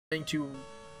going to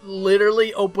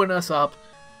literally open us up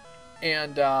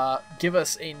and give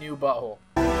us a new butthole.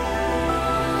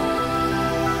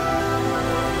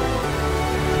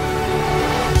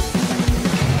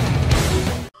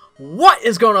 What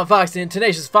is going on, Fox and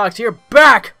Tenacious Fox here,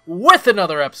 back with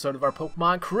another episode of our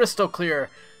Pokemon Crystal Clear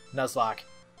Nuzlocke.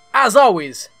 As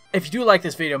always, if you do like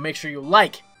this video, make sure you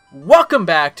like. Welcome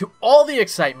back to all the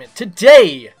excitement.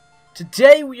 Today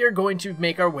we are going to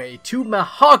make our way to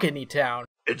Mahogany Town.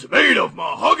 It's made of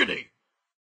mahogany.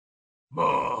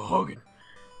 Mahogany.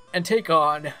 And take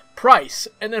on Price.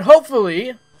 And then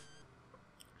hopefully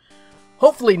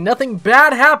nothing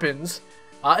bad happens.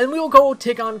 And we will go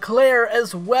take on Claire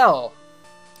as well.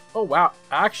 Oh wow,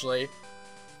 actually.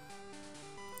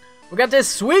 We got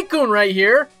this Suicune right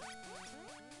here.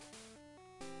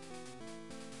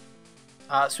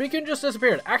 Suicune just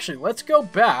disappeared. Actually, let's go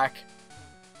back.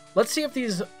 Let's see if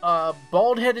these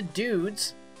bald-headed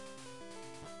dudes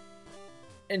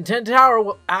in 10 Tower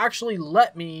will actually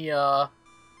let me,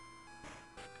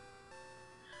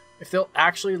 if they'll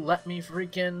actually let me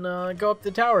freaking go up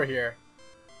the tower here.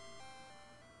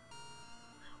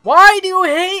 Why do you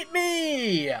hate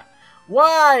me?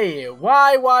 Why?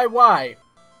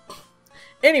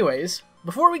 Anyways,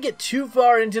 before we get too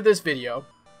far into this video,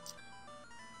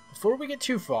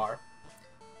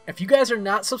 if you guys are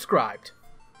not subscribed,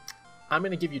 I'm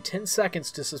going to give you 10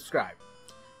 seconds to subscribe.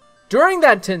 During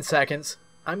that 10 seconds,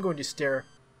 I'm going to stare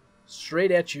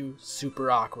straight at you super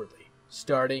awkwardly,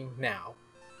 starting now.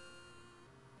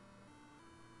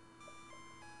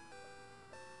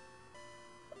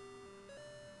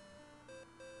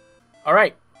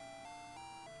 Alright.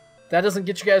 That doesn't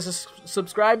get you guys to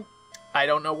subscribe. I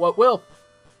don't know what will.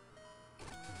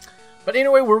 But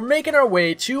anyway, we're making our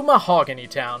way to Mahogany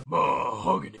Town.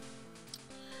 Mahogany.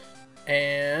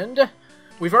 And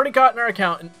we've already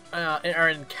gotten our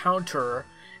encounter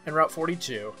in Route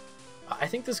 42. I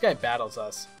think this guy battles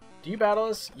us. Do you battle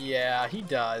us? Yeah, he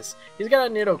does. He's got a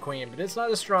Nidoqueen, but it's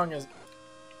not as strong as...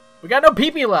 We got no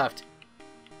PP left!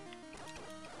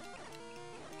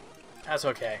 That's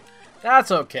okay. That's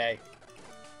okay.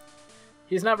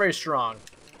 He's not very strong.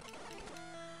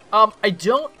 I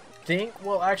don't think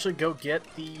we'll actually go get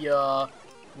the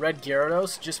red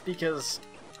Gyarados, just because,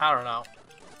 I don't know.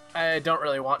 I don't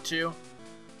really want to.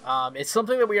 It's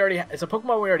something that we already it's a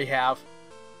Pokemon we already have.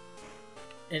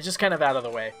 And it's just kind of out of the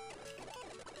way.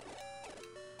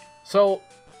 So,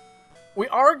 we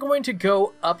are going to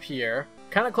go up here,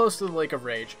 kind of close to the Lake of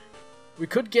Rage. We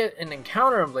could get an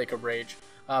encounter of Lake of Rage,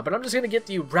 but I'm just going to get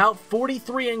the Route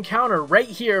 43 encounter right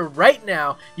here, right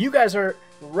now. You guys are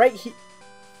right here.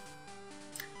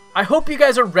 I hope you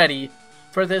guys are ready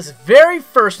for this very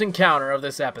first encounter of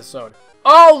this episode.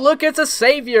 Oh, look, it's a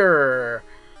savior.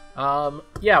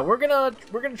 Yeah, we're gonna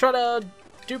try to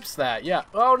dupes that. Yeah.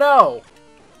 Oh no.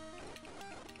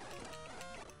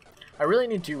 I really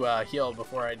need to heal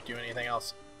before I do anything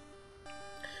else.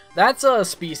 That's a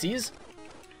species.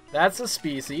 That's a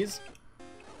species.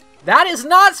 That is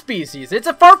not species. It's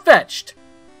a Farfetch'd.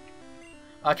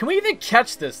 Can we even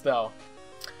catch this though?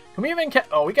 Can we even catch?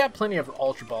 Oh, we got plenty of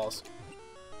Ultra Balls.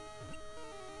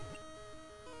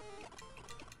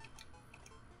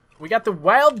 We got the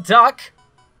Wild Duck.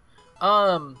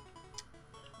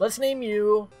 Let's name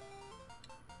you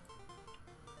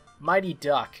Mighty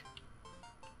Duck.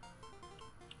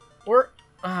 Or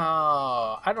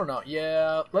I don't know.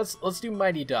 Yeah, let's do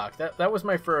Mighty Duck. That was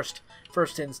my first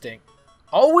instinct.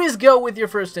 Always go with your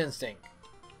first instinct.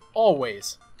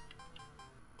 Always.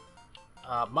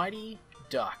 Mighty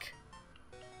Duck.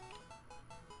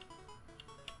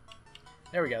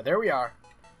 There we go. There we are.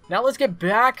 Now let's get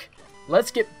back.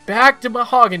 Let's get back to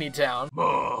Mahogany Town.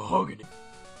 Mahogany.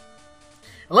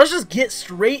 And let's just get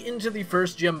straight into the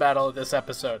first gym battle of this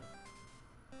episode.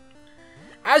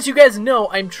 As you guys know,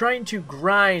 I'm trying to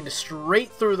grind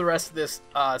straight through the rest of this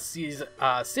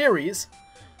series.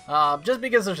 Just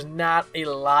because there's not a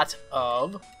lot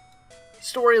of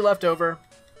story left over.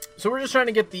 So we're just trying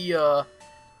to get the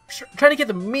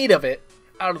meat of it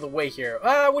out of the way here.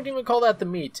 I wouldn't even call that the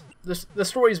meat. The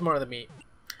story's more of the meat.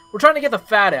 We're trying to get the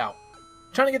fat out.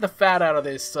 Trying to get the fat out of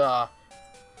this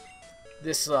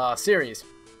series.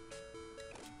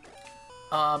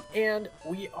 And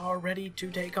we are ready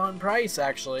to take on Price,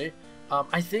 actually.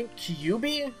 I think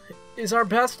Kyubi is our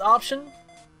best option.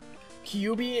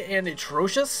 Kyubi and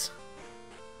Atrocious.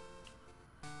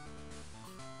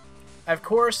 Of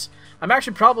course, I'm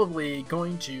actually probably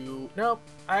going to... No,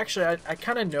 I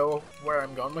kind of know where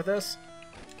I'm going with this.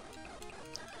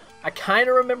 I kind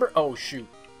of remember... Oh, shoot.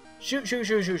 Shoot.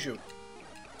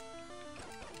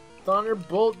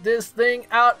 Thunderbolt this thing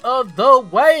out of the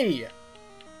way!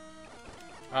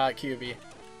 QB.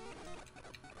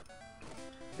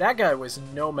 That guy was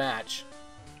no match.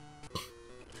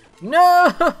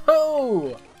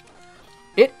 No!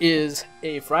 It is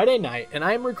a Friday night, and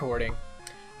I am recording.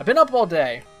 I've been up all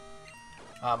day.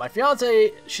 My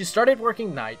fiance, she started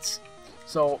working nights,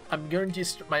 so I'm going to.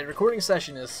 My recording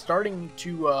session is starting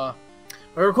to.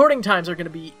 My recording times are going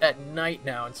to be at night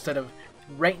now instead of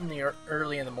right in the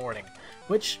early in the morning,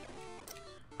 which,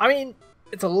 I mean,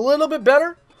 it's a little bit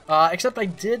better. Except I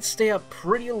did stay up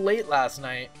pretty late last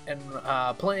night and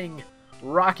playing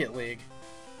Rocket League.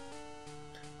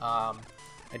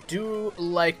 I do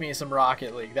like me some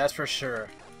Rocket League, that's for sure.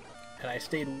 And I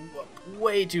stayed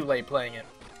way too late playing it.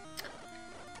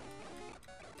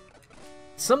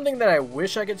 Something that I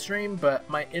wish I could stream, but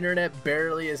my internet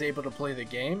barely is able to play the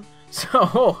game.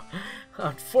 So,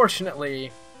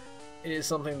 unfortunately, it is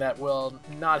something that will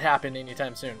not happen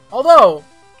anytime soon. Although,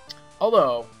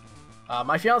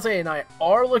 my fiance and I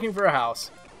are looking for a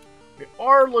house. We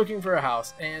are looking for a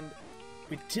house, and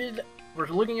we're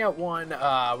looking at one.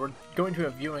 We're going to a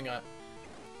viewing at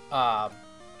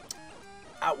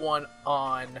one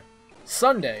on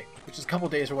Sunday, which is a couple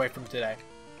days away from today.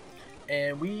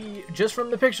 And we, just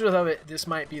from the pictures of it, this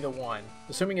might be the one.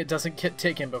 Assuming it doesn't get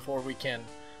taken before we can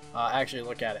actually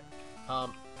look at it. I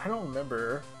don't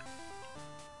remember.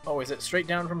 Oh, is it straight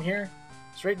down from here?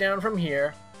 Straight down from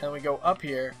here. And then we go up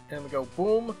here, and then we go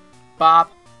boom,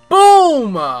 bop,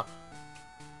 boom!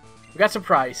 We got some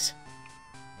price.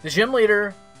 The gym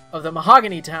leader of the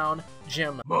Mahogany Town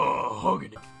gym.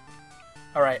 Mahogany.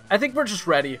 Alright, I think we're just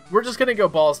ready. We're just gonna go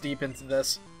balls deep into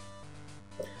this.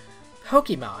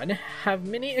 Pokemon have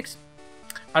many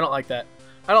I don't like that.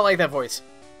 I don't like that voice.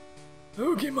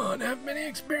 Pokemon have many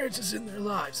experiences in their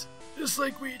lives, just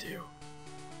like we do.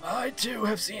 I too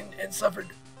have seen and suffered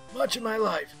much in my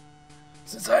life.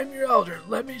 Since I'm your elder,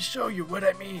 let me show you what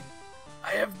I mean.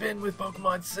 I have been with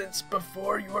Pokemon since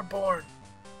before you were born.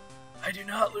 I do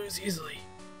not lose easily.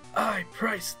 I,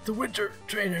 Price, the Winter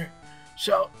Trainer,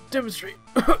 shall demonstrate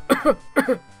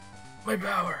my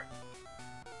power.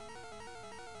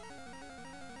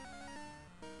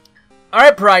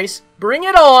 Alright, Price, bring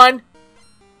it on!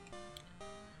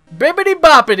 Bibbidi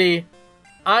boppity!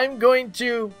 I'm going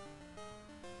to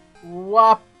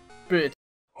whop it.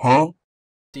 Huh?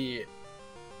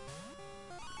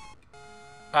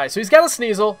 Alright, so he's got a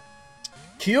Sneasel.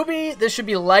 QB, this should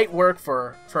be light work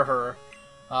for her.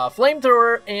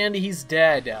 Flamethrower, and he's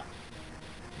dead.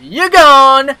 You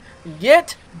gone!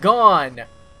 Get gone!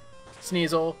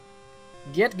 Sneasel,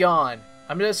 get gone.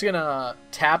 I'm just gonna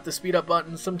tap the speed up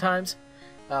button sometimes.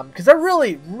 Because I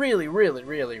really...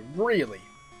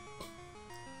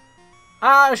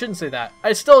 I shouldn't say that.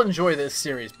 I still enjoy this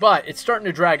series, but it's starting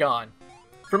to drag on.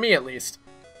 For me, at least.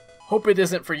 Hope it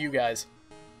isn't for you guys.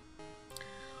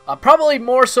 Probably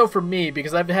more so for me,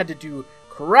 because I've had to do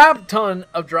crap ton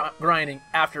of grinding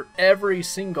after every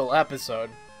single episode.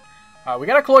 We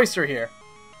got a Cloyster here.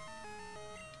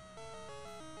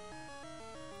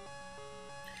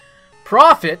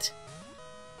 Prophet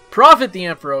the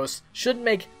Ampharos should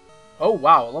make... Oh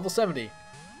wow, level 70.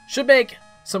 Should make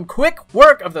some quick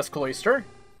work of this Cloyster,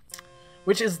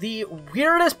 which is the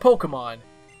weirdest Pokemon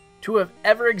to have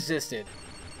ever existed.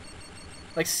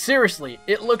 Like, seriously,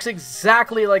 it looks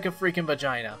exactly like a freaking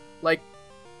vagina. Like,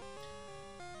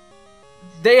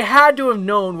 they had to have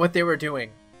known what they were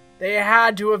doing. They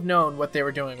had to have known what they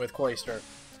were doing with Cloyster.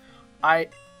 I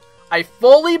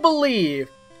fully believe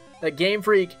that Game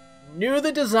Freak knew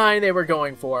the design they were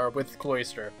going for with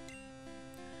Cloyster.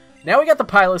 Now we got the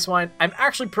Piloswine. I'm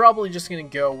actually probably just going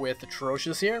to go with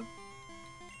Atrocious here.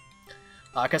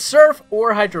 Because Surf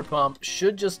or Hydro Pump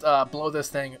should just blow this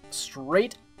thing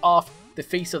straight off the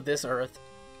face of this earth.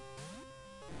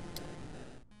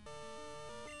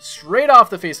 Straight off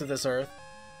the face of this earth.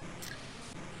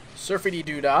 Surfity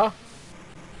doodah.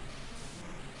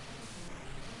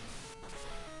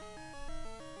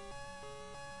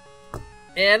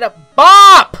 And a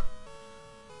bop!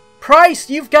 Price,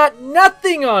 you've got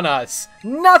nothing on us!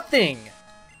 Nothing!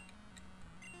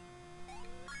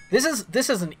 This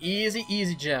is an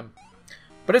easy gym.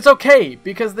 But it's okay,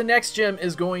 because the next gym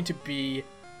is going to be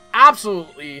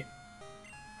absolutely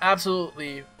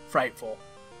frightful.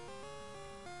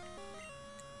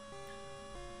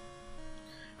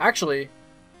 Actually,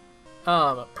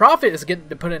 Prophet is getting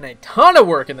to put in a ton of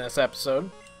work in this episode.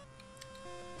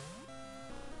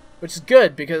 Which is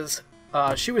good, because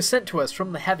she was sent to us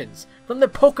from the heavens, from the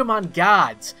Pokemon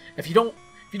gods. If you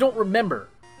don't remember,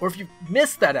 or if you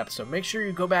missed that episode, make sure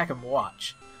you go back and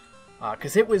watch,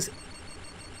 because it was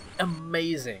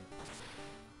amazing.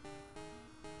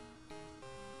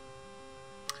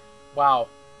 Wow,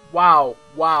 Wow,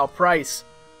 wow, Price.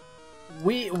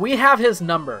 We have his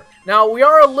number. Now, we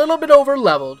are a little bit over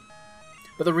leveled,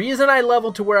 but the reason I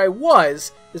leveled to where I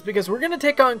was is because we're going to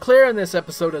take on Claire in this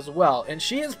episode as well, and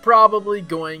she is probably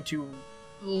going to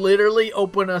literally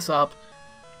open us up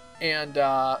and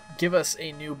give us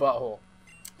a new butthole.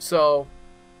 So,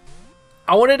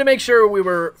 I wanted to make sure we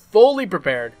were fully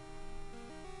prepared.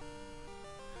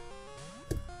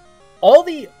 All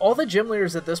the gym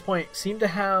leaders at this point seem to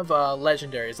have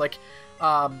legendaries. Like,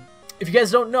 if you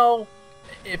guys don't know,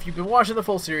 if you've been watching the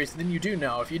full series, then you do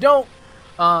know. If you don't,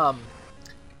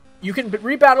 you can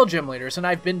rebattle gym leaders, and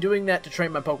I've been doing that to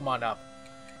train my Pokemon up.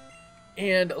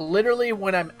 And literally,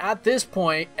 when I'm at this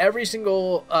point, every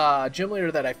single gym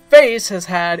leader that I face has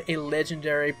had a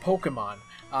legendary Pokemon.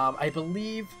 I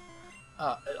believe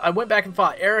I went back and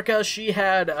fought Erica. She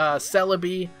had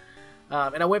Celebi.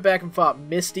 And I went back and fought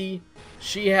Misty.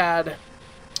 She had...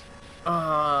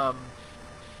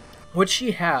 what'd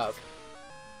she have?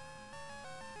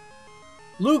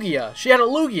 Lugia. She had a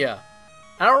Lugia.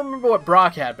 I don't remember what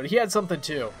Brock had, but he had something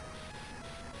too.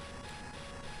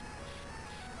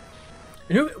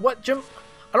 And what Jim?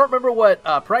 I don't remember what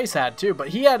Price had too, but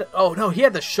he had. Oh no, he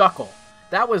had the Shuckle.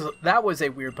 That was a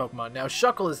weird Pokemon. Now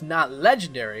Shuckle is not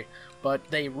legendary, but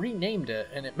they renamed it,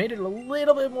 and it made it a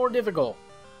little bit more difficult.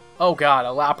 Oh god, a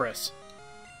Lapras.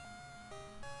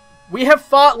 We have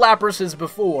fought Laprases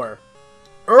before,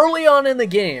 early on in the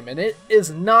game, and it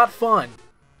is not fun.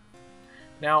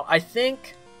 Now, I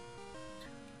think...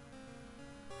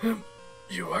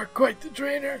 You are quite the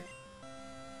trainer.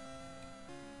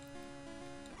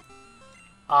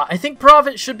 I think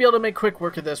Prophet should be able to make quick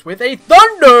work of this with a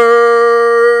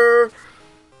Thunder!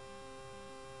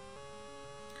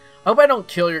 I hope I don't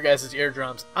kill your guys'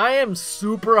 eardrums. I am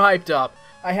super hyped up.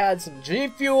 I had some G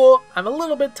Fuel. I'm a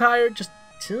little bit tired, just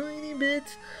tiny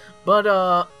bit. But,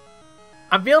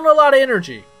 I'm feeling a lot of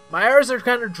energy. My eyes are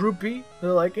kind of droopy.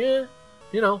 They're like, you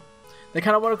know. They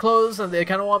kind of want to close, and they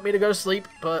kind of want me to go to sleep.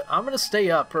 But I'm going to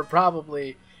stay up for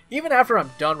probably, even after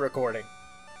I'm done recording.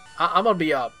 I'm going to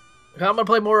be up. I'm going to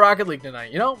play more Rocket League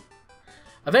tonight, you know?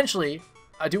 Eventually,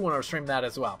 I do want to stream that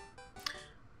as well.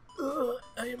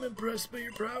 I am impressed by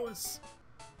your prowess.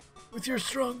 With your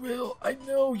strong will, I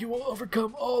know you will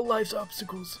overcome all life's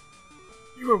obstacles.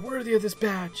 You are worthy of this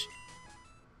badge.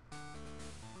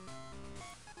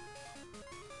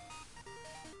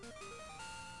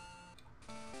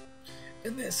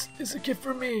 And this is a gift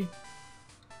from me.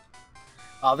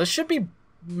 This should be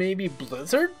maybe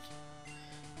Blizzard?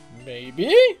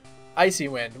 Maybe? Icy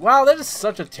Wind. Wow, that is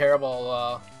such a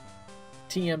terrible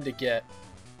TM to get.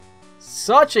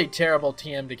 Such a terrible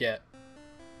TM to get.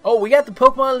 Oh, we got the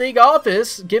Pokemon League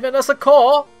office giving us a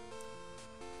call.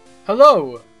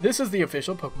 Hello, this is the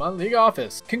official Pokemon League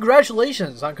office.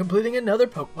 Congratulations on completing another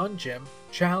Pokemon Gym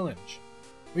challenge.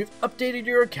 We've updated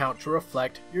your account to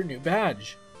reflect your new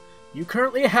badge. You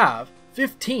currently have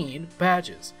 15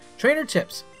 badges. Trainer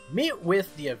tips. Meet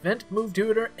with the event move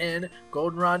tutor in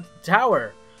Goldenrod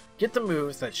Tower. Get the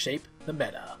moves that shape the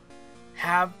meta.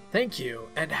 Thank you,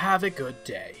 and have a good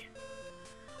day.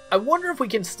 I wonder if we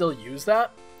can still use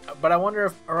that, but I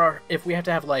wonder if we have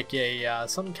to have like a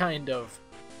some kind of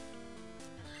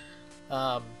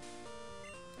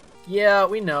yeah,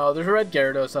 we know there's a red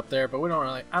Gyarados up there, but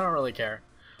I don't really care.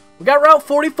 We got Route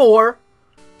 44.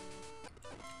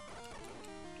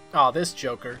 Oh, this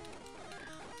Joker.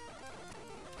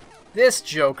 This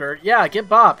Joker. Yeah, get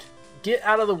bopped. Get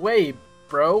out of the way,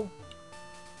 bro.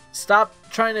 Stop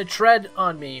trying to tread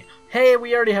on me. Hey,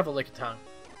 we already have a Lickitung.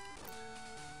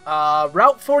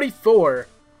 Route 44.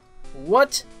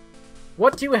 What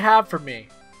do you have for me?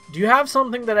 Do you have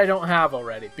something that I don't have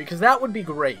already? Because that would be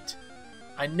great.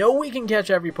 I know we can catch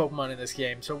every Pokemon in this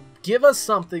game, so give us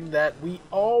something that we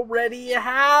already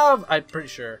have. I'm pretty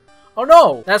sure. Oh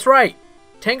no, that's right.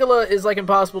 Tangela is like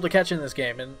impossible to catch in this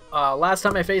game, and last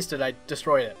time I faced it, I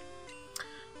destroyed it.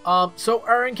 So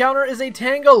our encounter is a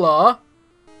Tangela.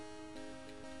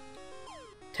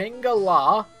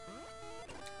 Tangela.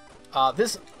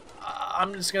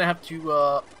 I'm just gonna have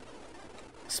to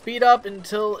speed up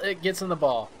until it gets in the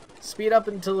ball. Speed up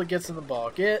until it gets in the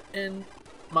ball. Get in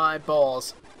my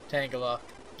balls, Tangela.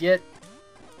 Do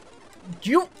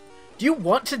you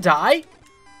want to die?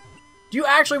 Do you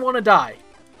actually want to die?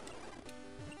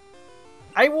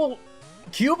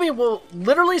 QB will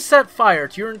literally set fire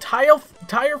to your entire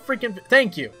freaking...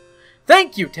 Thank you.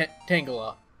 Thank you,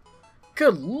 Tangela.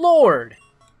 Good lord.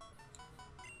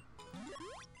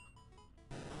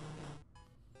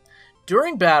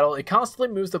 During battle, it constantly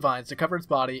moves the vines to cover its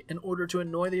body in order to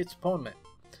annoy its opponent.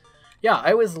 Yeah,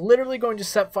 I was literally going to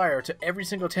set fire to every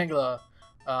single Tangela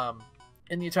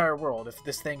in the entire world if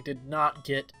this thing did not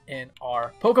get in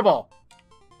our Pokeball.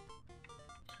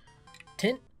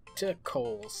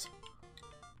 Tentacles.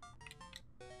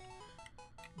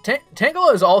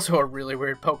 Tangela is also a really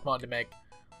weird Pokemon to make.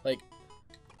 Like,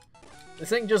 this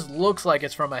thing just looks like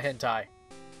it's from a hentai.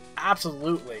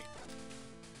 Absolutely.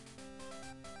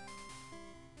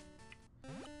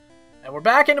 And we're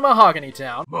back into Mahogany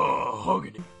Town.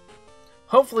 Mahogany.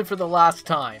 Hopefully for the last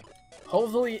time.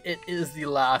 Hopefully it is the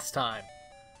last time.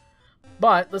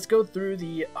 But let's go through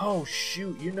the... Oh,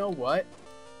 shoot. You know what?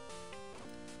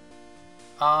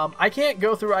 I can't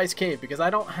go through Ice Cave because I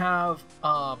don't have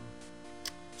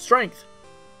strength.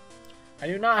 I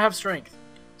do not have strength.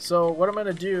 So what I'm going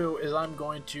to do is I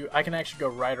can actually go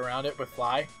right around it with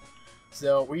Fly.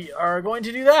 So we are going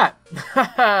to do that.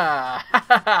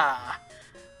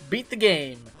 Beat the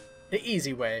game the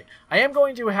easy way. I am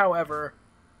going to, however,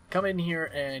 come in here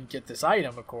and get this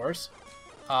item, of course.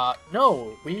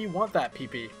 No, we want that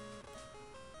PP.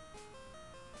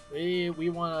 We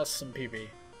want us some PP.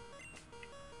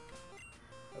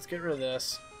 Let's get rid of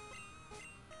this.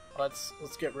 Let's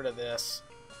get rid of this.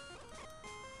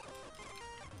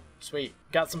 Sweet,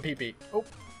 got some PP. Oh,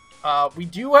 we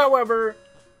do, however,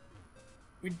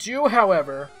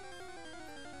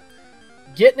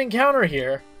 get an encounter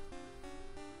here,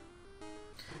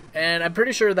 and I'm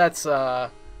pretty sure that's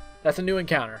a new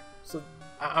encounter. So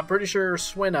I'm pretty sure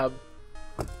Swinub,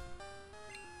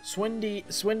 Swindly,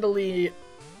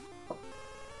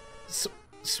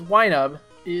 Swinub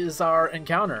is our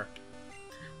encounter,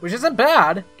 which isn't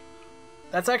bad.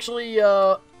 That's actually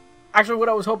what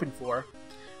I was hoping for.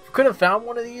 If we could have found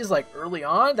one of these like early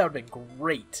on, that would have been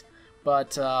great.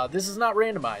 But this is not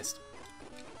randomized.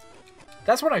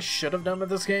 That's what I should have done with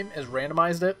this game, is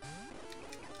randomized it.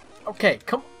 Okay,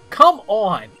 come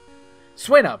on,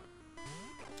 Swinub.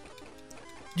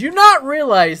 Do you not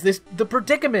realize the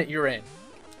predicament you're in?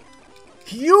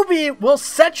 QB will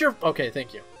set your... Okay,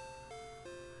 thank you.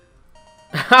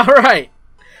 Alright.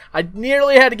 I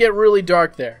nearly had to get really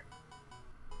dark there.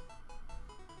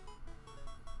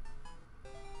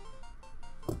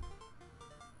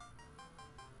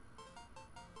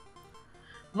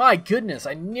 My goodness,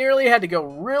 I nearly had to go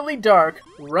really dark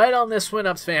right on this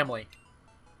Swinub's family.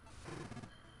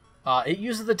 It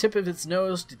uses the tip of its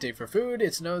nose to dig for food.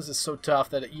 Its nose is so tough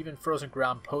that even frozen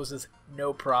ground poses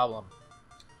no problem.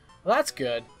 Well, that's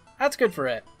good. That's good for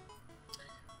it.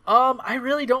 I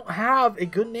really don't have a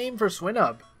good name for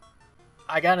Swinub.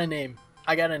 I got a name.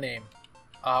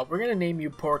 We're gonna name you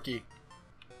Porky.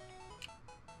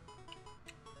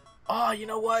 Oh, you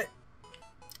know what?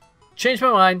 Changed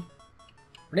my mind.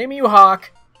 We're naming you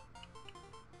Hawk.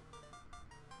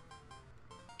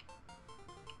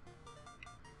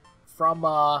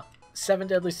 From 7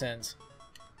 Deadly Sins.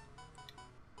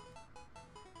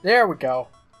 There we go.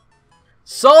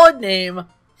 Solid name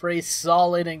for a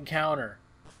solid encounter.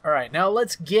 Alright, now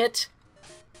let's get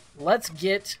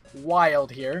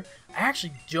wild here. I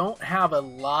actually don't have a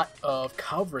lot of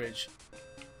coverage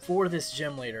for this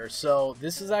gym leader, so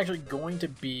this is actually going to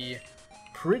be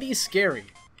pretty scary.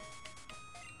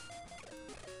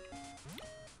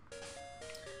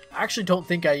 I actually don't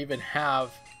think I even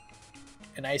have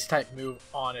an ice type move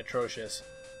on Atrocious.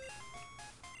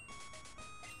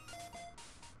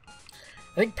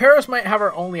 I think Paris might have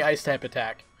our only ice type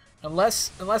attack.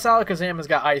 Unless Alakazam has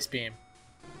got Ice Beam.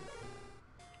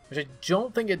 Which I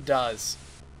don't think it does.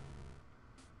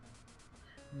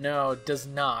 No, it does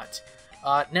not.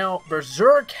 Now,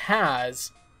 Berserk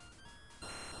has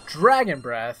Dragon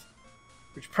Breath,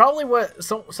 which probably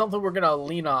something we're going to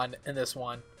lean on in this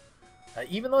one.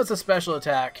 Even though it's a special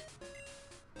attack.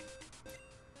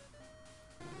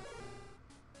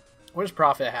 What does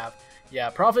Prophet have? Yeah,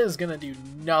 Prophet is going to do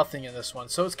nothing in this one.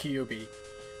 So is Kyubi.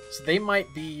 So they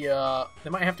might be, they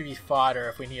might have to be fodder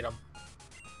if we need them.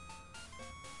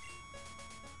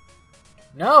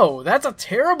 No, that's a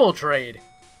terrible trade.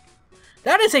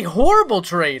 That is a horrible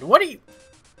trade. What is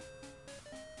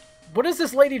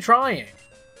this lady trying?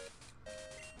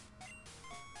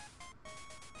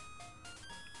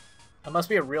 That must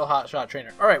be a real hotshot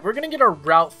trainer. Alright, we're going to get our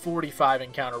Route 45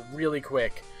 encounter really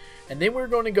quick. And then we're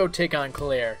going to go take on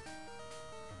Claire.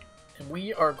 And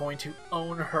we are going to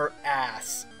own her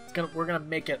ass. We're going to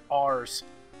make it ours.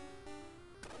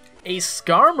 A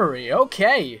Skarmory,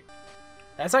 okay.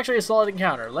 That's actually a solid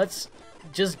encounter. Let's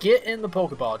just get in the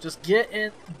Pokeball. Just get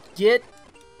in.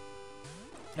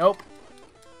 Nope.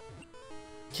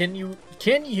 Can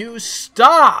you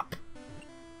stop?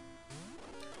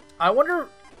 I wonder.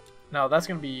 No, that's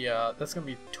gonna be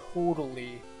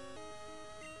totally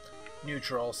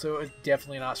neutral. So it's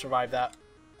definitely not survive that.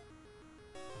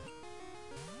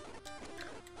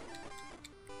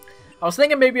 I was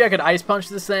thinking maybe I could Ice Punch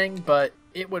this thing, but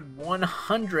it would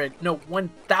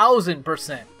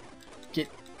 1000% get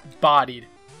bodied.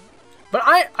 But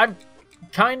I'm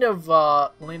kind of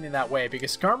leaning that way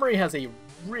because Skarmory has a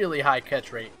really high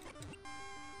catch rate.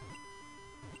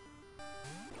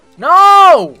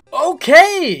 No!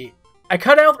 Okay! I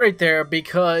cut out right there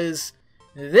because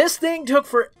this thing took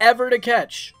forever to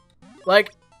catch.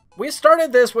 Like, we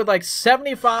started this with like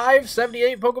 75,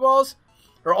 78 Pokeballs,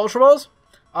 or Ultra Balls.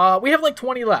 We have like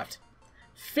 20 left.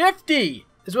 50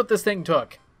 is what this thing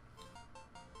took.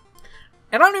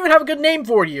 And I don't even have a good name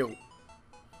for you.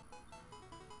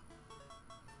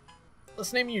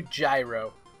 Let's name you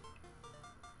Gyro.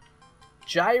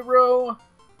 Gyro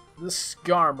the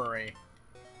Skarmory.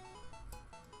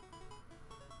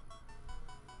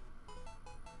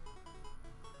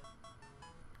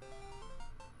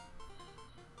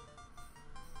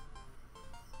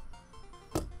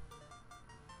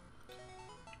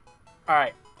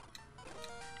 Alright.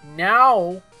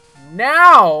 Now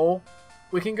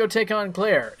we can go take on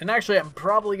Claire. And actually, I'm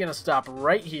probably going to stop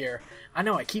right here. I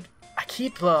know I keep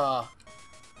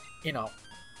you know,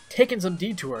 taking some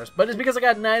detours, but it's because I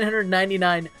got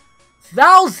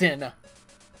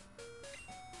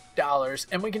 $999,000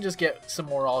 and we can just get some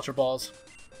more Ultra Balls.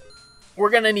 We're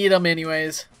going to need them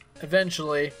anyways,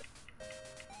 eventually.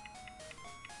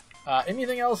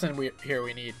 Anything else in here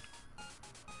we need?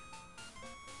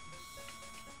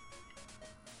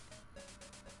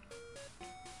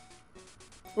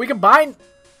 We can buy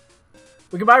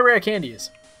rare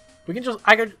candies. We can just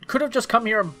I could have just come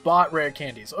here and bought rare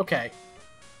candies. Okay.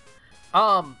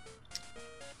 I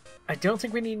don't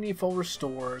think we need any full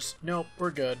restores. Nope,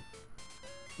 we're good.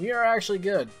 We are actually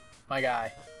good, my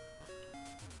guy.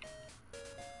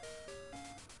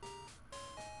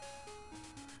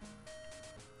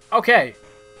 Okay.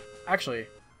 Actually,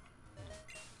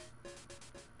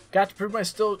 got to prove my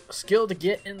skill to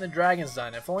get in the Dragon's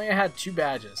Den. If only I had 2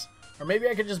 badges. Or maybe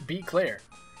I could just beat Claire.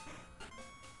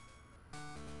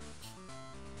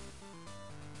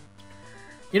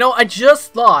 You know, I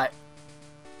just thought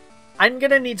I'm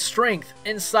gonna need strength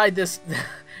inside this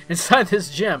inside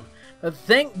this gym. But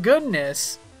thank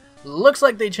goodness, looks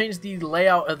like they changed the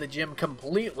layout of the gym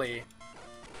completely.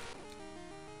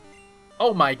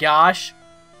 Oh my gosh.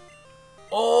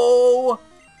 Oh,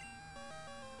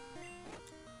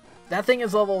 that thing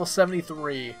is level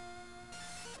 73.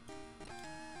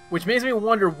 Which makes me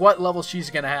wonder what level she's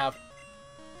gonna have.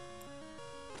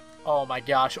 Oh my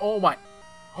gosh. Oh my.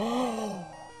 Oh!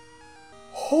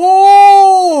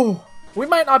 We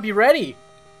might not be ready.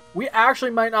 We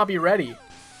actually might not be ready.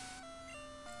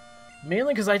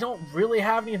 Mainly because I don't really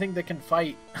have anything that can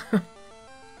fight.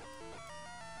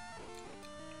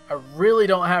 I really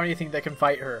don't have anything that can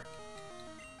fight her.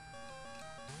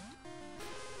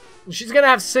 She's gonna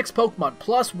have 6 Pokemon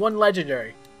plus 1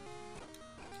 legendary.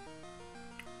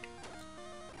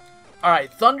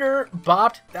 Alright, Thunder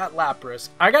bopped that Lapras.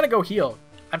 I gotta go heal.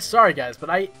 I'm sorry guys,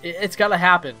 but it's gotta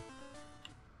happen.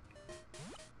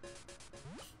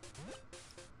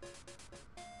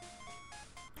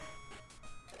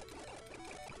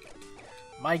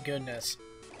 My goodness.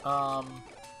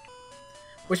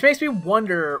 Which makes me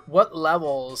wonder what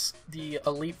levels the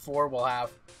Elite Four will have.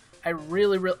 I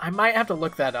might have to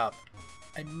look that up.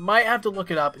 I might have to look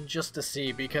it up just to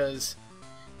see, because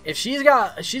if she's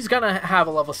gonna have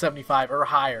a level 75 or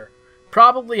higher.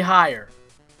 Probably higher,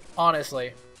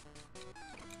 honestly.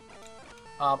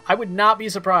 I would not be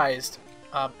surprised.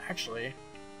 Actually,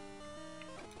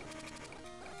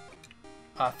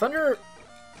 Thunderbolt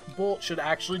should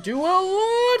actually do a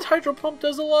lot. Hydro Pump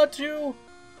does a lot too.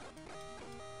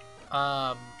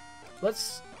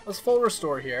 Let's full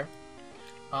restore here,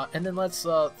 and then let's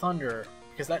Thunder,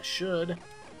 because that should.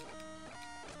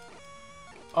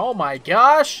 Oh my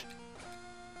gosh!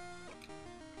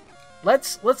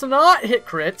 Let's not hit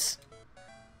crits.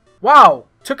 Wow,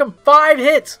 took him 5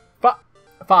 hits.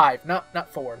 5, not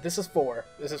 4. This is 4.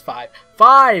 This is 5.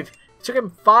 5. It took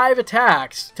him 5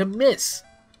 attacks to miss.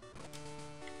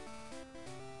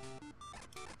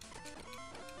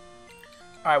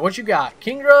 All right, what you got?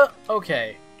 Kingdra.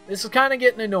 Okay, this is kind of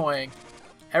getting annoying.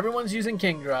 Everyone's using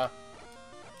Kingdra.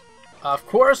 Of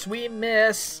course we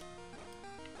miss.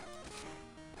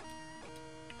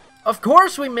 Of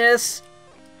course we miss.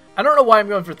 I don't know why I'm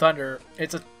going for Thunder.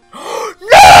 It's a...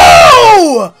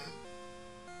 No!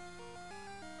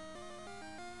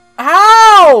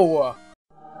 How?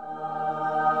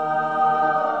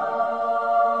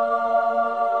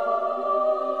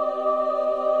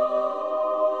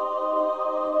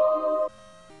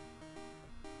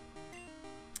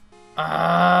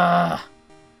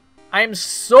 I am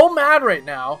so mad right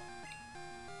now.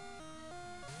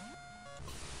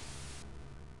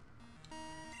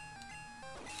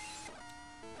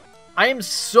 I am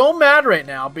so mad right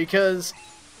now because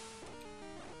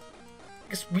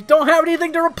we don't have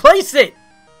anything to replace it.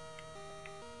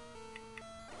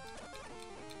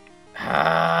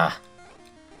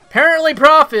 Apparently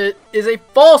Prophet is a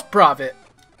false prophet.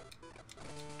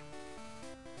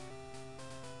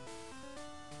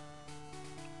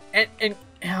 And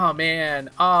oh man,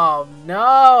 oh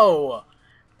no.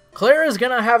 Claire is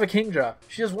gonna have a Kingdra.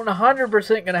 She is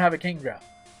 100% gonna have a Kingdra.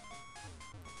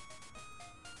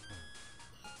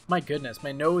 My goodness,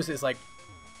 my nose is like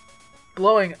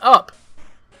blowing up.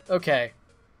 Okay.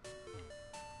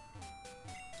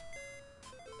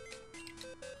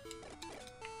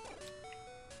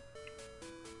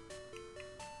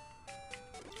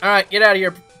 Alright, get out of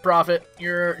here, Prophet.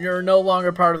 You're no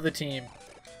longer part of the team.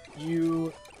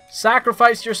 You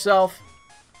sacrificed yourself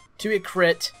to a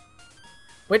crit.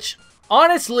 Which,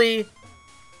 honestly,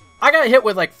 I got hit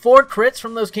with like 4 crits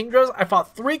from those Kingdras. I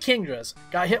fought 3 Kingdras.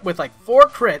 Got hit with like 4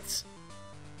 crits.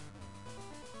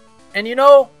 And you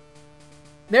know,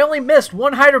 they only missed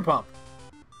 1 Hydro Pump.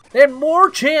 They had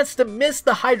more chance to miss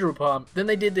the Hydro Pump than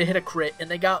they did to hit a crit. And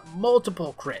they got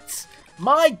multiple crits.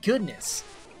 My goodness.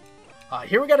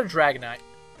 Here we got a Dragonite.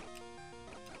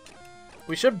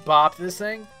 We should bop this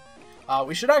thing.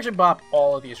 We should actually bop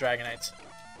all of these Dragonites.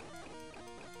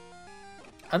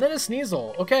 And then a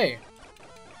Sneasel. Okay.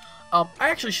 I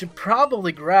actually should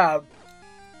probably grab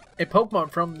a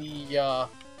Pokemon from the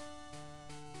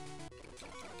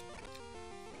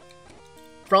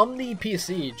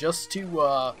PC just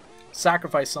to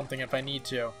sacrifice something if I need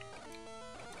to.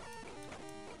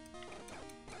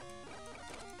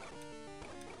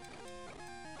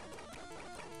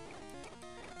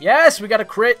 Yes, we got a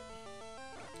crit.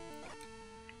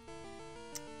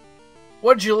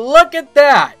 Would you look at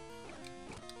that?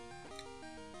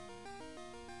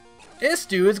 This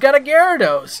dude's got a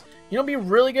Gyarados. You know, be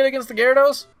really good against the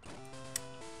Gyarados.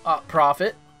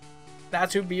 Prophet.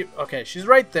 That's who'd be. Okay, she's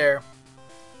right there.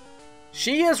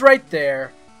 She is right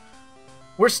there.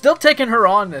 We're still taking her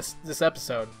on this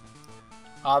episode.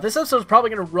 This episode's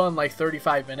probably gonna run like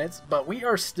 35 minutes, but we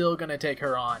are still gonna take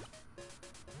her on.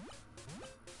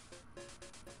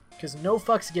 Because no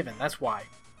fucks given, that's why.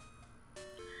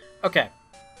 Okay.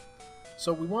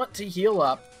 So we want to heal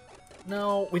up.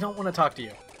 No, we don't want to talk to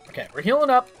you. Okay, we're healing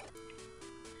up.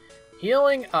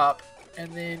 Healing up.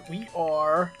 And then we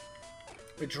are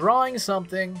withdrawing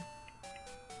something.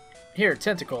 Here,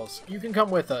 Tentacles. You can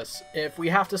come with us. If we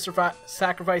have to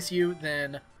sacrifice you,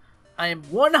 then I am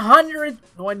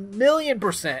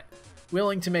 1,000,000%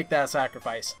 willing to make that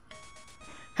sacrifice.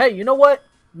 Hey, you know what?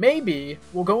 Maybe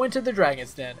we'll go into the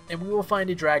Dragon's Den and we will find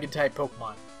a Dragon-type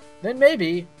Pokemon. Then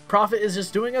maybe Prophet is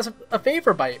just doing us a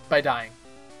favor by dying.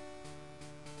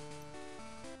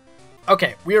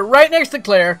 Okay, we are right next to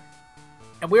Claire,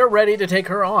 and we are ready to take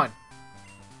her on.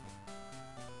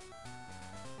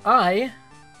 I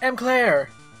am Claire,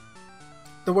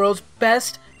 the world's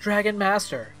best Dragon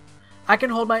Master. I can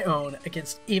hold my own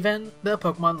against even the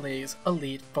Pokemon League's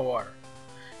Elite Four.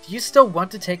 Do you still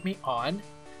want to take me on?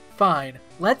 Fine,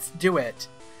 let's do it.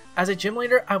 As a gym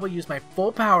leader, I will use my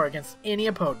full power against any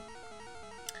opponent.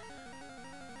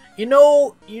 You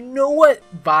know what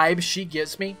vibe she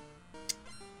gives me?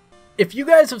 If you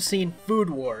guys have seen Food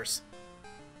Wars,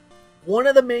 one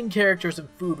of the main characters in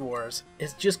Food Wars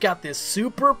has just got this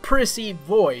super prissy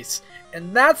voice,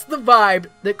 and that's the vibe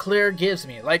that Claire gives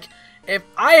me. Like, if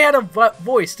I had a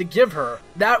voice to give her,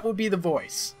 that would be the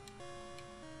voice.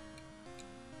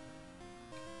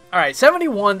 Alright,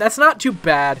 71, that's not too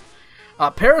bad.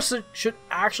 Paris should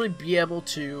actually be able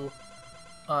to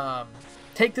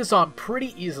take this on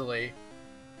pretty easily.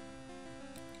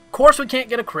 Of course we can't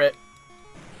get a crit,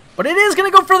 but it is going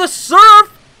to go for the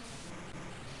Surf!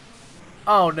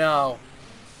 Oh no.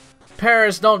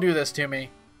 Paris, don't do this to me.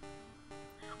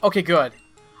 Okay, good.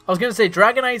 I was going to say,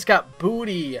 Dragonite's got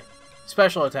booty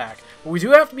special attack, but we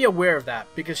do have to be aware of that,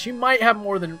 because she might have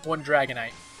more than one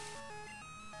Dragonite.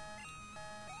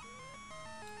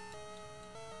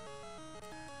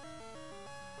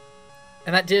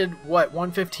 And that did, what,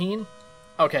 115?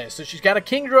 Okay, so she's got a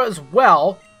Kingdra as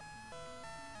well.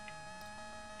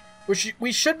 Which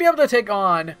we should be able to take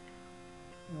on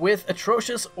with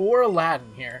Atrocious or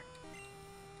Aladdin here.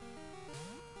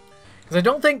 Because I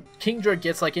don't think Kingdra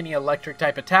gets like any electric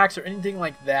type attacks or anything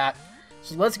like that.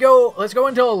 So let's go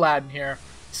into Aladdin here.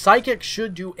 Psychic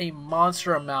should do a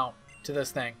monster amount to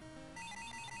this thing.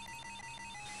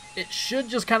 It should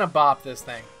just kind of bop this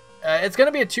thing. It's going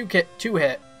to be a two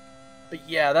hit. But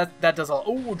yeah, that does all.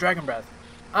 Ooh, Dragon Breath.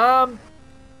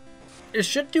 It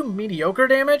should do mediocre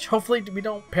damage. Hopefully we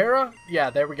don't para. Yeah,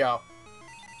 there we go.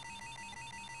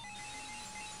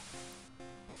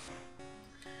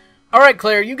 Alright,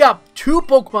 Claire, you got 2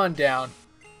 Pokemon down.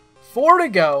 4 to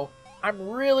go. I'm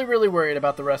really, really worried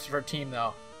about the rest of her team,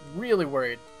 though. Really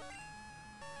worried.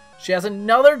 She has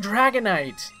another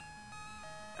Dragonite.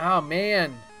 Oh,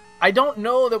 man. I don't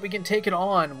know that we can take it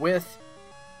on with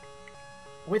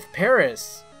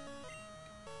Paris.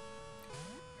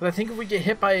 But I think if we get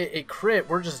hit by a crit,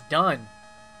 we're just done.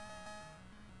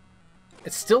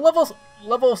 It's still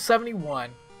level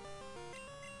 71.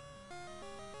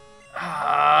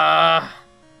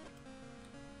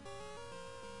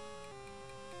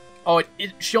 Oh,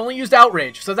 she only used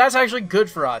Outrage, so that's actually good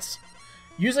for us.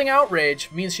 Using Outrage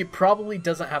means she probably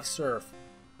doesn't have Surf.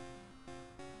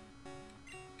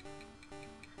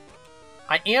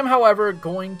 I am, however,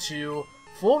 going to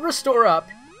full Restore up.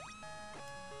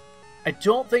 I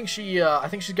don't think she, I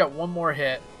think she's got one more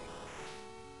hit.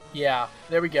 Yeah,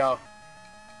 there we go.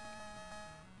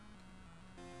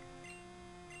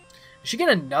 Did she get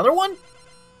another one?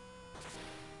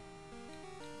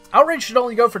 Outrage should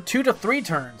only go for 2 to 3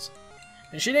 turns.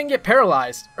 And she didn't get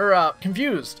paralyzed, or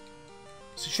confused.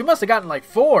 So she must have gotten like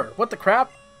 4. What the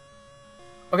crap?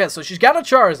 Okay, so she's got a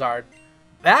Charizard.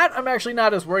 That I'm actually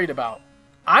not as worried about.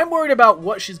 I'm worried about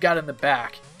what she's got in the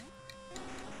back.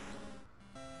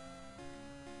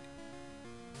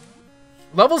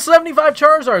 Level 75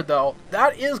 Charizard, though.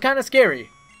 That is kind of scary.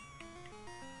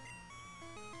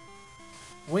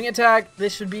 Wing attack,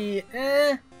 this should be,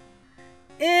 Yeah,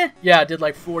 it did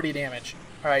like 40 damage.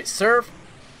 Alright, Surf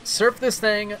this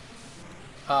thing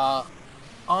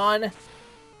on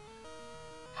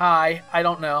high. I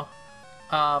don't know.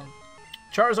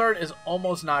 Charizard is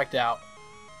almost knocked out.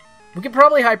 We could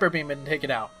probably Hyper Beam it and take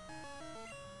it out.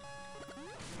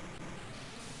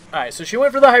 Alright, so she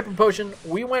went for the Hyper Potion.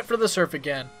 We went for the Surf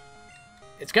again.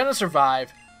 It's going to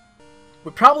survive.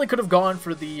 We probably could have gone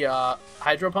for the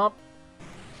Hydro Pump.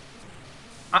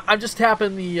 I'm just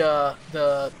tapping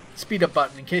the speed up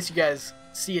button in case you guys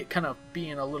see it kind of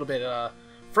being a little bit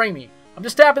framey. I'm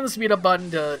just tapping the speed up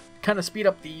button to kind of speed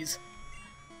up these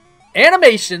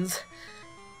animations.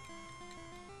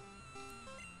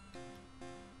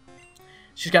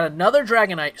 She's got another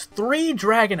Dragonite. 3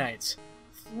 Dragonites.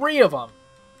 3 of them.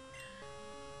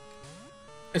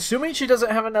 Assuming she doesn't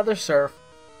have another Surf.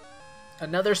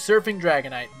 Another Surfing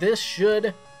Dragonite.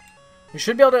 We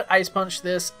should be able to Ice Punch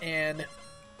this and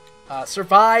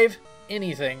survive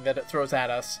anything that it throws at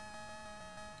us.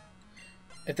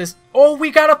 If this... Oh,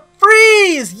 we got a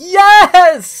freeze!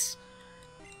 Yes!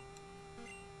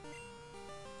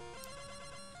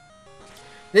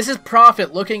 This is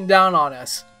Prophet looking down on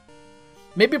us.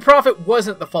 Maybe Prophet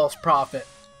wasn't the false prophet.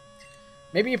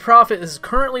 Maybe Prophet is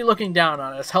currently looking down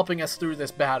on us, helping us through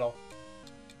this battle.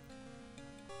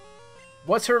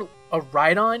 What's her... A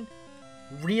Rhydon?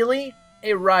 Really?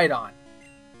 A Rhydon.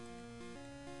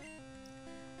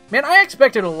 Man, I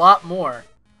expected a lot more.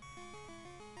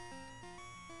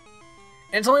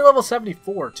 And it's only level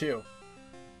 74, too.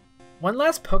 One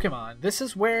last Pokemon. This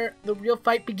is where the real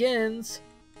fight begins.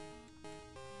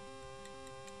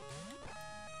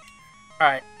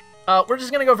 Alright. We're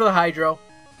just going to go for the Hydro.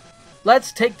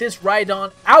 Let's take this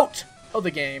Rhydon out of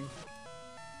the game.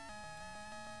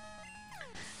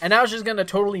 And now she's going to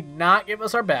totally not give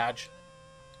us our badge.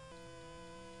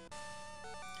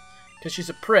 Because she's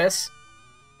a Priss.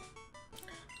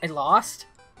 I lost?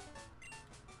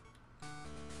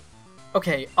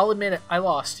 Okay, I'll admit it. I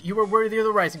lost. You were worthy of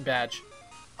the Rising Badge.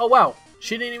 Oh, wow.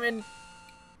 She didn't even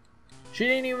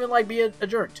like be a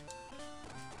jerk.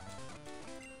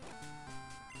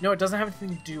 No, it doesn't have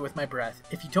anything to do with my breath.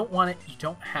 If you don't want it, you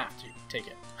don't have to take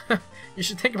it. You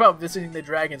should think about visiting the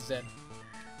Dragon's Den.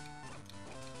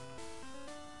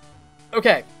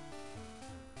 Okay.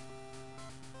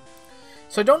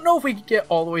 So I don't know if we can get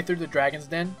all the way through the Dragon's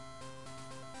Den.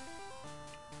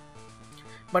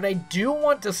 But I do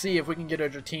want to see if we can get a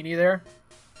Dratini there.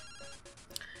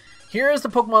 Here is the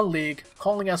Pokemon League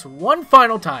calling us one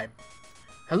final time.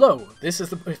 Hello, this is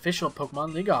the official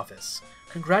Pokemon League office.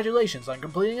 Congratulations on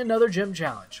completing another gym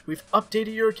challenge. We've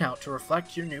updated your account to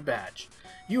reflect your new badge.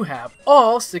 You have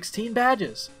all 16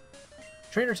 badges.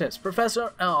 Trainer tips.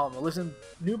 Professor Elm lives in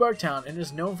Newbark Town and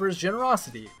is known for his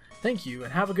generosity. Thank you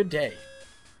and have a good day.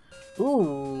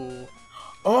 Ooh.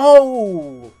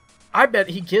 Oh! I bet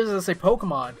he gives us a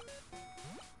Pokemon.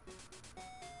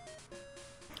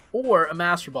 Or a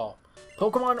Master Ball.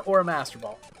 Pokemon or a Master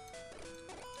Ball.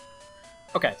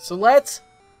 Okay, so let's...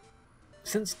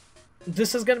 Since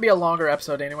this is going to be a longer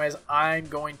episode anyways, I'm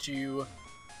going to...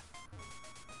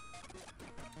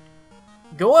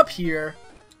 go up here.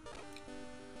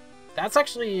 That's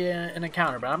actually an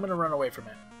encounter, but I'm going to run away from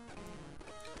it.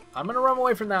 I'm going to run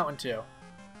away from that one too.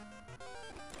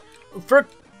 For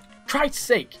Christ's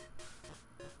sake.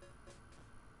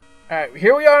 Alright,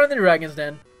 here we are in the Dragon's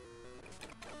Den.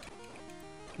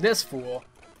 This fool.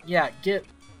 Yeah, get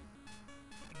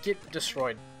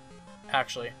destroyed.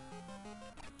 Actually.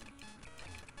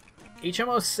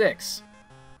 HMO 6.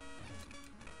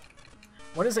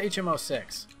 What is HMO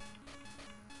 6?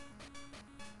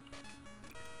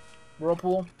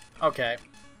 Whirlpool? Okay.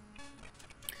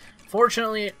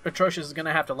 Fortunately, Atrocious is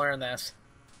gonna have to learn this.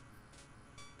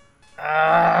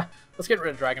 Let's get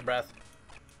rid of Dragon Breath.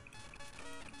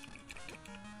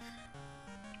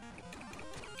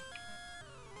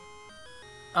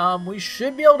 We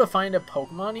should be able to find a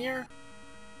Pokemon here.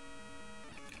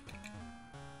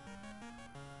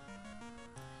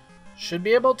 Should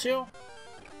be able to.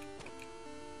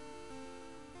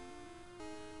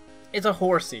 It's a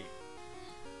Horsey.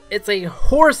 It's a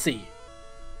Horsey.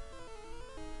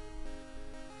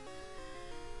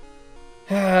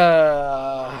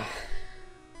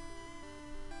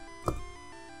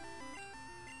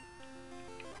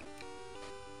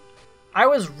 I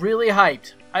was really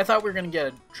hyped. I thought we were going to get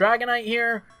a Dragonite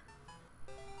here.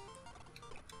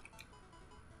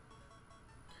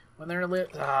 When they're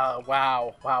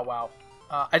wow.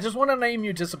 I just want to name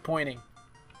you Disappointing.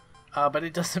 But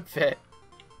it doesn't fit.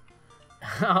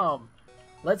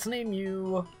 Let's name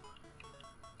you...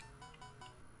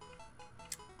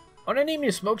 I want to name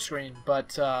you Smokescreen,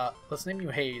 but let's name you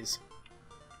Haze.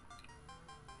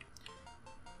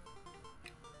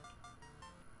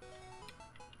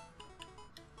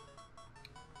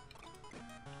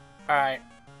 Alright,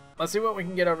 let's see what we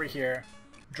can get over here.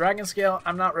 Dragon Scale,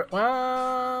 I'm not...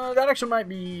 well, that actually might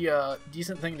be a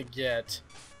decent thing to get.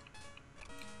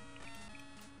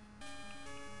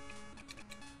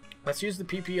 Let's use the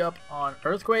PP up on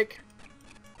Earthquake.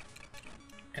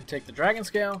 And take the Dragon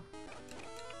Scale.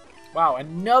 Wow,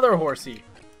 another Horsey.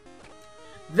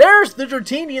 There's the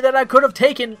Dratini that I could have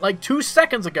taken like 2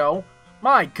 seconds ago.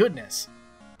 My goodness.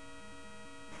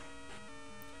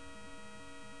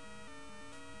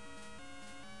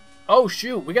 Oh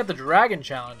shoot, we got the Dragon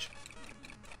Challenge.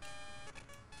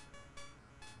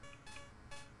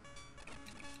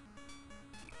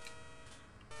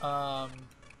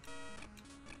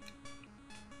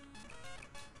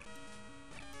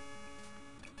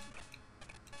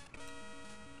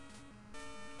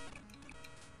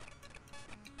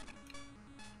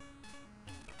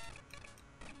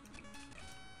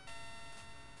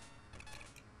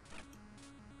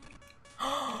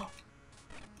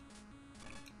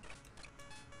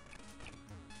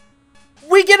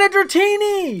 We get a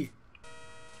Dratini!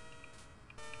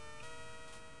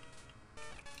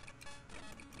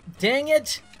 Dang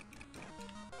it!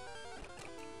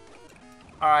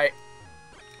 Alright.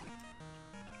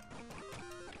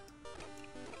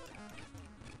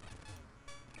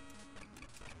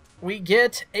 We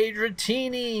get a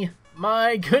Dratini!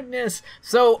 My goodness!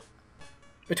 So,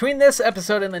 between this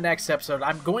episode and the next episode,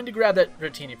 I'm going to grab that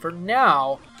Dratini. For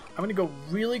now, I'm going to go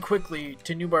really quickly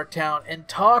to Newbark Town and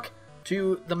talk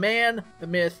to the man, the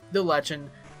myth, the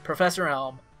legend, Professor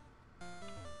Elm.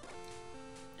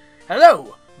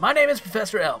 Hello, my name is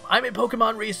Professor Elm. I'm a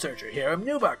Pokemon researcher here in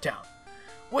Newbark Town.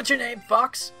 What's your name,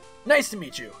 Fox? Nice to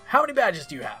meet you. How many badges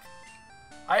do you have?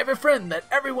 I have a friend that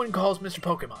everyone calls Mr.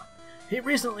 Pokemon. He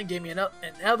recently gave me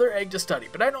another egg to study,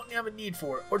 but I don't have a need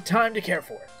for it or time to care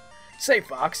for it. Say,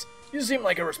 Fox, you seem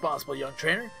like a responsible young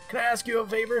trainer. Can I ask you a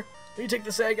favor? Will you take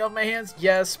this egg out of my hands?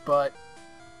 Yes, but...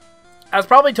 that's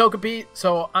probably Togepi,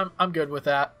 so I'm good with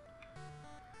that.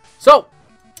 So,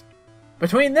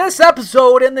 between this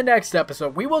episode and the next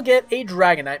episode, we will get a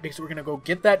Dragonite because we're going to go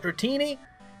get that Dratini.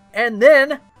 And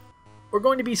then, we're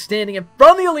going to be standing in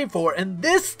front of the Elite Four. And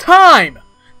this time,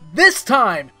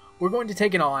 we're going to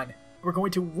take it on. We're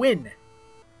going to win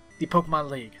the Pokemon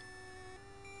League.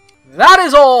 That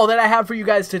is all that I have for you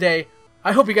guys today.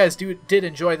 I hope you guys did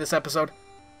enjoy this episode.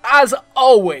 As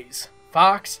always,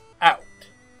 Fox